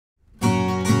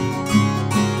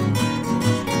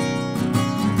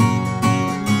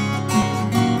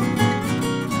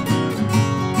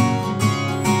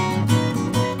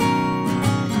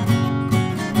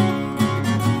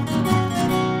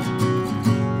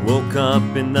Woke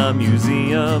up in the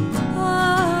museum,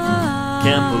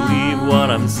 can't believe what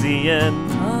I'm seeing.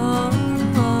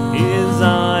 His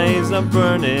eyes are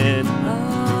burning,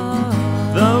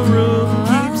 the room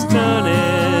keeps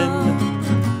turning,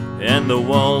 and the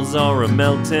walls are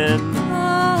a-melting.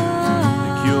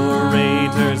 The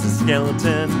curator's a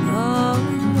skeleton,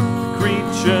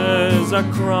 creatures are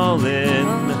crawling,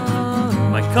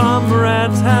 my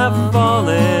comrades have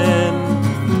fallen.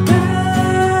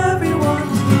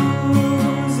 Everyone's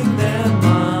losing their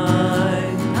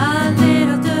mind, a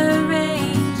little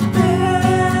deranged.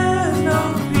 There's no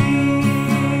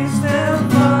peace they'll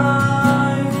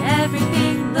find.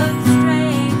 Everything looks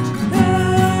strange.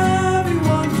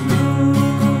 Everyone's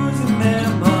losing their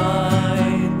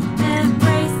mind.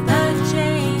 Embrace the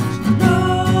change.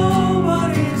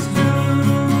 Nobody's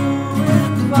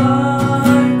doing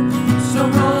fine, so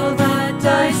roll the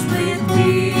dice with me.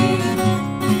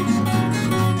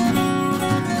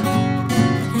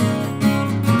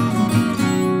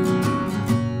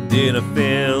 Did I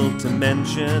fail to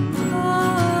mention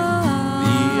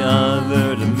the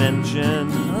other dimension?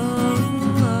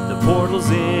 The portal's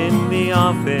in the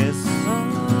office,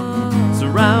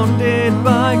 surrounded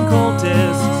by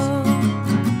cultists.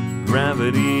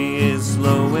 Gravity is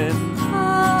slowing,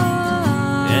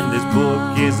 and this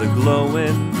book is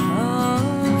a-glowing.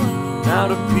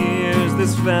 Out appears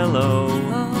this fellow,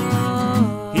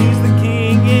 he's the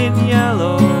king in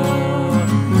yellow.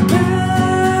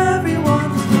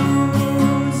 Everyone's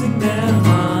losing their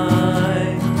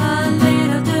mind, A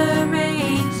little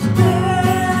deranged.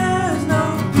 there's no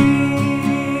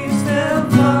peace they'll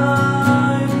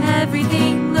find.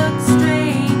 Everything looks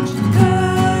strange.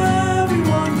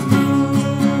 Everyone's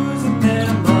losing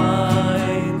their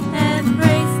mind.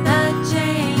 Embrace the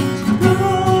change.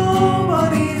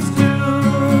 Nobody's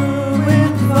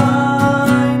doing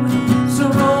fine, so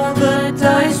roll the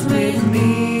dice with me.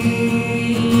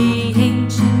 The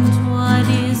ancient one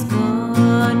is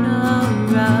gonna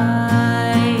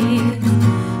rise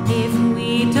if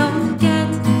we don't get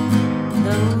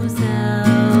those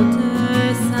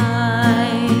elder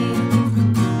signs.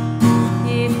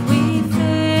 If we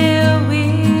fail,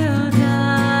 we'll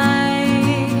die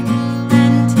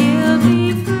until we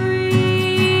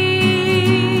free.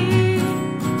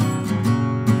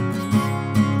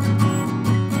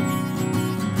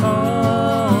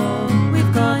 Oh,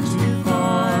 we've gone too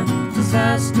far.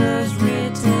 Disasters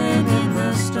written in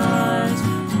the stars.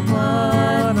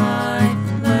 What I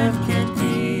learned can't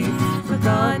be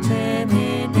forgotten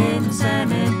in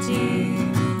insanity.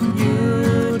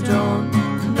 You don't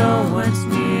know what's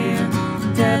near.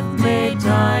 Death may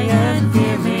die and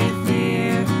fear may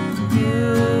fear.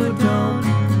 You don't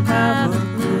have a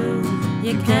clue.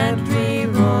 You can't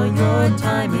re-roll, your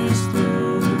time is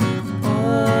through.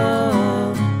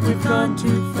 Oh, we've gone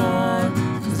too far.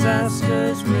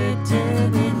 Disasters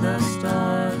written in the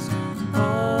stars.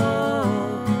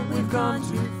 Oh, we've gone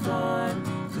too far.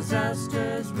 Disasters.